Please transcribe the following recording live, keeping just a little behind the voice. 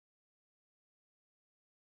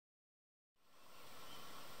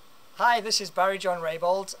Hi, this is Barry John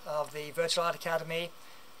Raybould of the Virtual Art Academy,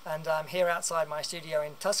 and I'm here outside my studio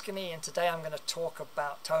in Tuscany, and today I'm going to talk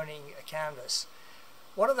about toning a canvas.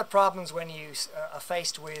 One of the problems when you are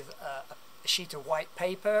faced with a sheet of white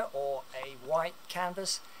paper or a white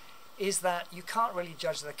canvas is that you can't really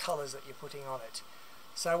judge the colors that you're putting on it.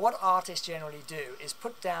 So what artists generally do is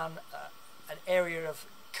put down an area of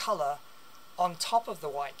color on top of the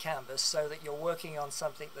white canvas so that you're working on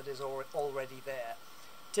something that is already there.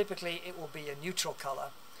 Typically it will be a neutral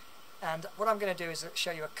color, and what I'm going to do is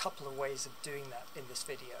show you a couple of ways of doing that in this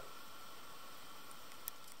video.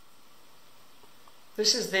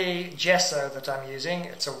 This is the gesso that I'm using.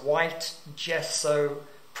 It's a white gesso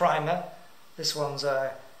primer. This one's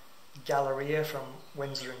a Galleria from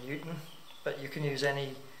Winsor & Newton, but you can use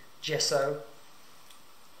any gesso.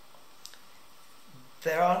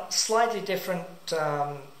 There are slightly different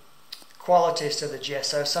qualities to the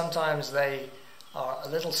gesso. Sometimes they are a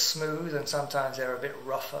little smooth and sometimes they're a bit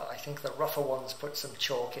rougher. I think the rougher ones put some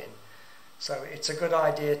chalk in. So it's a good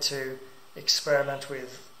idea to experiment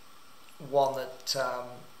with one that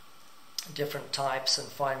different types and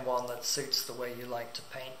find one that suits the way you like to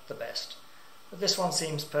paint the best. But this one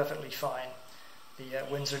seems perfectly fine. The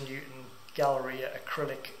Winsor & Newton Galleria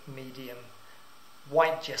acrylic medium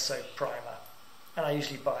white gesso primer, and I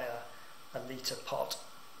usually buy a litre pot.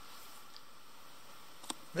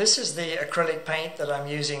 This is the acrylic paint that I'm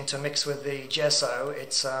using to mix with the gesso.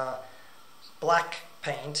 It's black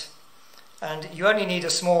paint, and you only need a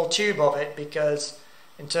small tube of it because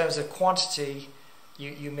in terms of quantity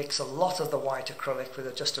you mix a lot of the white acrylic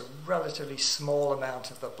with just a relatively small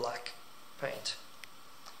amount of the black paint.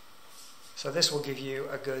 So this will give you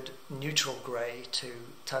a good neutral grey to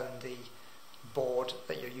tone the board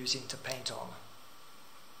that you're using to paint on.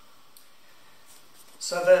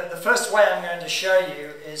 So the first way I'm going to show you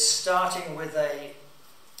is starting with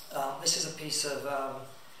this is a piece of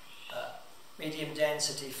medium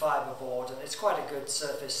density fiberboard, and it's quite a good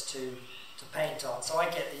surface to paint on. So I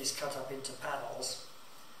get these cut up into panels,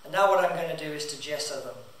 and now what I'm going to do is to gesso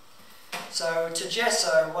them. So to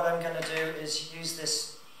gesso, what I'm going to do is use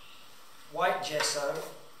this white gesso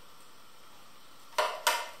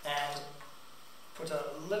and put a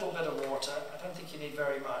little bit of water. I don't think you need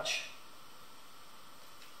very much.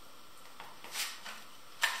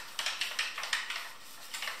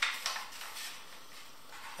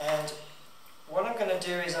 And what I'm going to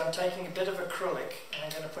do is I'm taking a bit of acrylic and I'm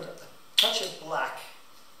going to put a touch of black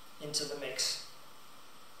into the mix.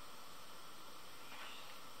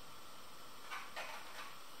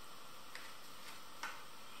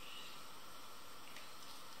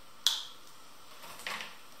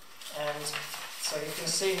 And so you can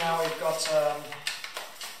see now we've got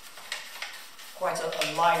quite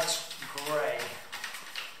a light grey.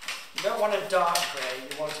 You don't want a dark grey,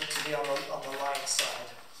 you want it to be on the light side.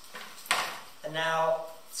 And now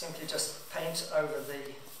simply just paint over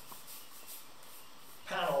the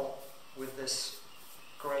panel with this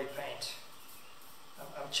grey paint.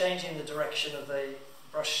 I'm changing the direction of the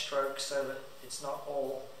brush stroke so that it's not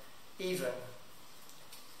all even.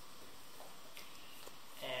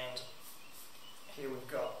 And here we've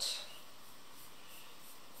got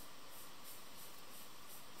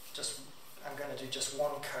I'm going to do just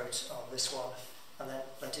one coat on this one and then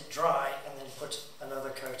let it dry and then put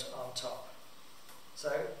another coat on top.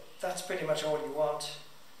 So that's pretty much all you want.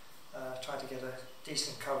 Try to get a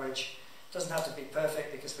decent coverage. It doesn't have to be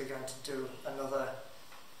perfect because we're going to do another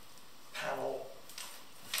panel.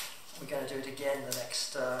 We're going to do it again the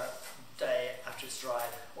next day after it's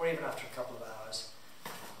dried, or even after a couple of hours.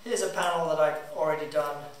 Here's a panel that I've already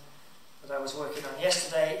done that I was working on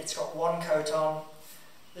yesterday. It's got one coat on.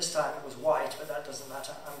 This time it was white, but that doesn't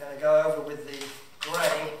matter. I'm going to go over with the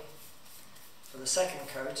grey for the second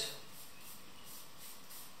coat.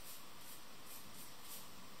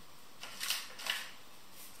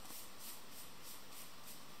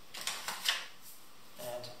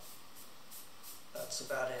 And that's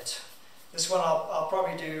about it. This one I'll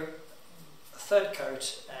probably do a third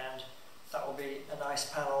coat, and that will be a nice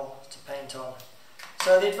panel to paint on.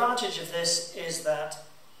 So the advantage of this is that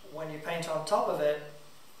when you paint on top of it,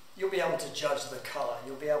 you'll be able to judge the colour.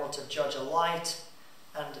 You'll be able to judge a light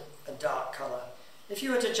and a dark colour. If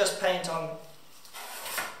you were to just paint on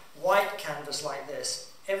white canvas like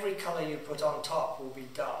this, every colour you put on top will be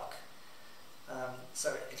dark.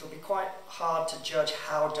 So it'll be quite hard to judge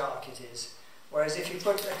how dark it is. Whereas if you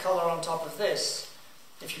put a colour on top of this,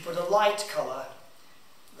 if you put a light colour,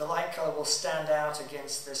 the light colour will stand out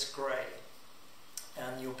against this grey,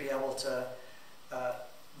 and you'll be able to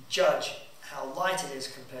judge how light it is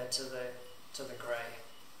compared to the grey.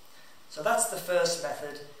 So that's the first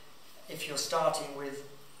method. if you're starting with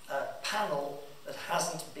a panel that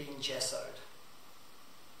hasn't been gessoed.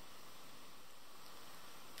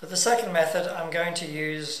 For the second method, I'm going to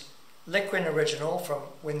use Liquin Original from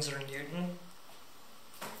Winsor & Newton.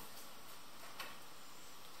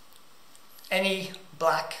 Any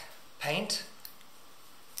black paint,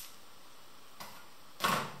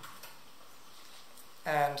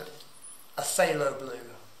 and a phthalo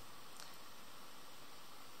blue.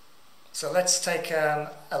 So let's take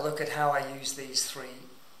a look at how I use these three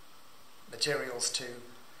materials to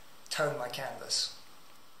tone my canvas.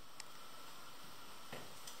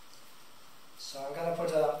 So I'm going to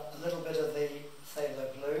put a little bit of the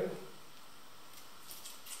phthalo blue.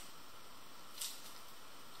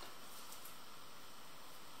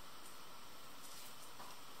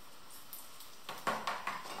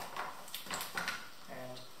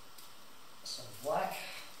 And some black.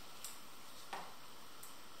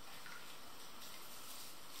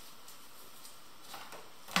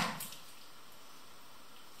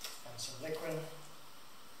 And some liquid.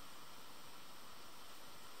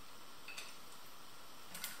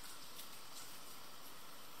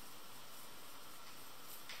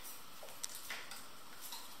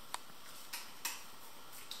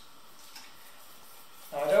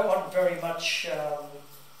 Now I don't want very much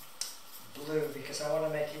blue because I want to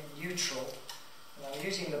make it neutral, and I'm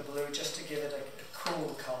using the blue just to give it a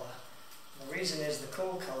cool colour. And the reason is the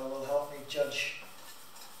cool colour will help me judge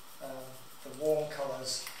the warm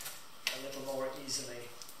colours a little more easily.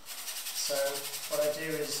 So what I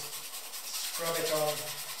do is scrub it on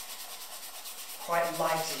quite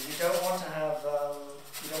lightly. You don't want to have,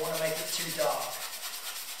 you don't want to make it too dark.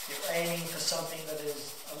 You're aiming for something that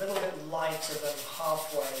is a little bit lighter than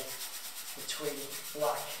halfway between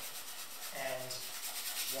black and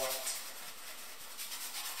white.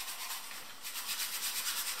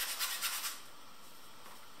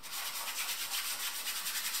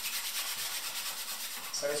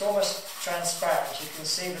 So it's almost transparent. You can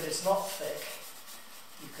see that it's not thick.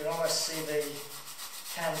 You can almost see the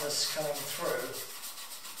canvas coming through.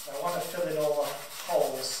 I want to fill in all the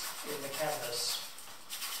holes in the canvas.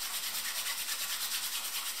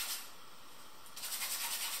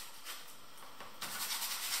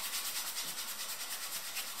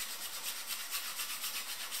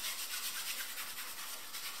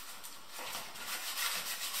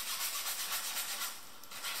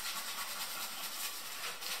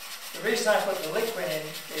 The reason I put the liquid in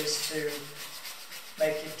is to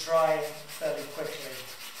make it dry fairly quickly.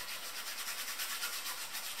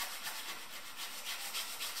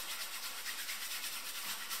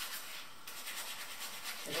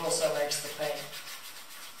 It also makes the paint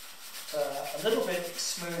a little bit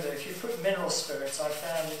smoother. If you put mineral spirits, I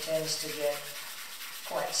found it tends to get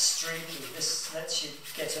quite streaky. This lets you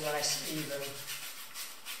get a nice even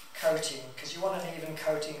coating, because you want an even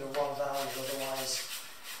coating of one value, otherwise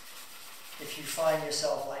if you find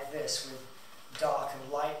yourself like this with dark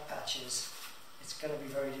and light patches, it's going to be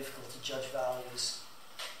very difficult to judge values.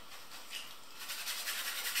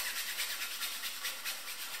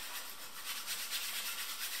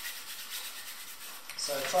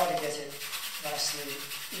 So try to get it nicely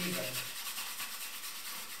even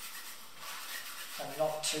and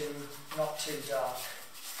not too dark.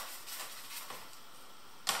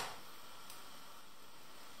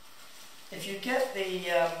 If you get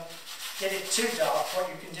it too dark, what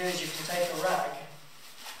you can do is you can take a rag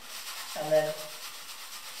and then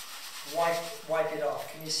wipe it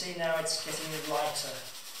off. Can you see now it's getting lighter?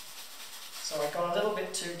 So I've gone a little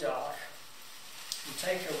bit too dark. You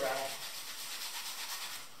take a rag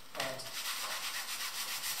and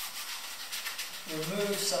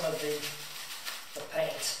remove some of the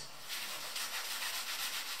paint.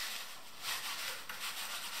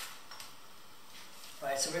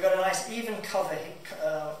 Right, so we've got a nice even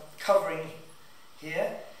covering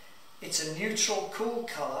here. It's a neutral, cool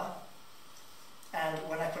colour, and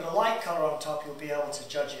when I put a light colour on top, you'll be able to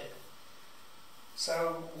judge it.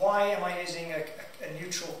 So why am I using a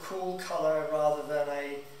neutral, cool colour rather than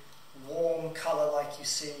a warm colour like you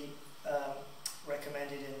see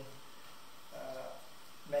recommended in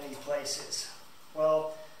many places?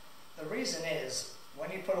 Well, the reason is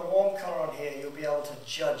when you put a warm colour on here, you'll be able to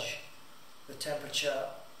judge the temperature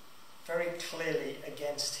very clearly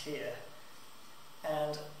against here,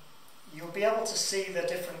 and you'll be able to see the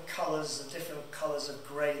different colours of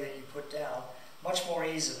grey that you put down much more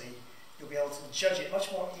easily. You'll be able to judge it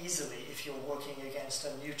much more easily if you're working against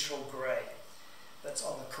a neutral grey that's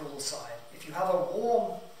on the cool side. If you have a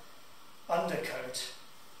warm undercoat,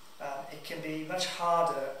 it can be much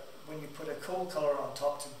harder when you put a cool colour on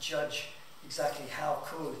top to judge exactly how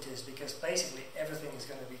cool it is, because basically everything is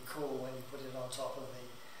going to be cool when you put it on top of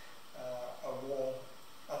a warm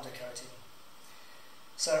undercoating.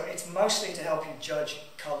 So it's mostly to help you judge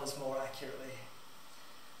colours more accurately.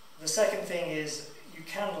 The second thing is you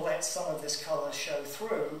can let some of this colour show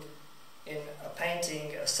through in a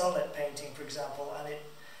painting, a sunlit painting for example, and it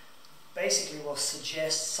basically will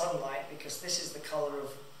suggest sunlight because this is the colour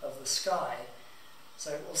of the sky.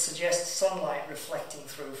 So it will suggest sunlight reflecting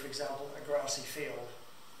through, for example, a grassy field.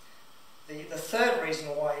 The third reason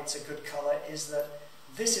why it's a good colour is that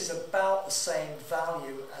this is about the same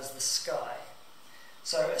value as the sky.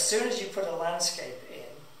 So as soon as you put a landscape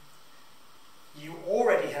in, you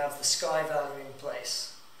already have the sky value in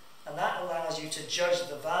place. And that allows you to judge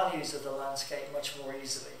the values of the landscape much more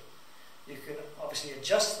easily. You can obviously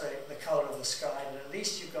adjust the colour of the sky, but at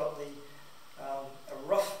least you've got a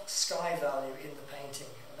rough sky value in the painting,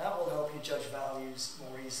 and that will help you judge values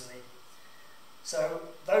more easily. So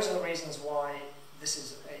those are the reasons why this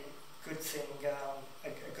is a good thing, a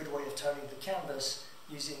good way of toning the canvas,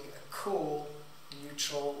 using a cool,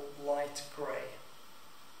 neutral, light grey.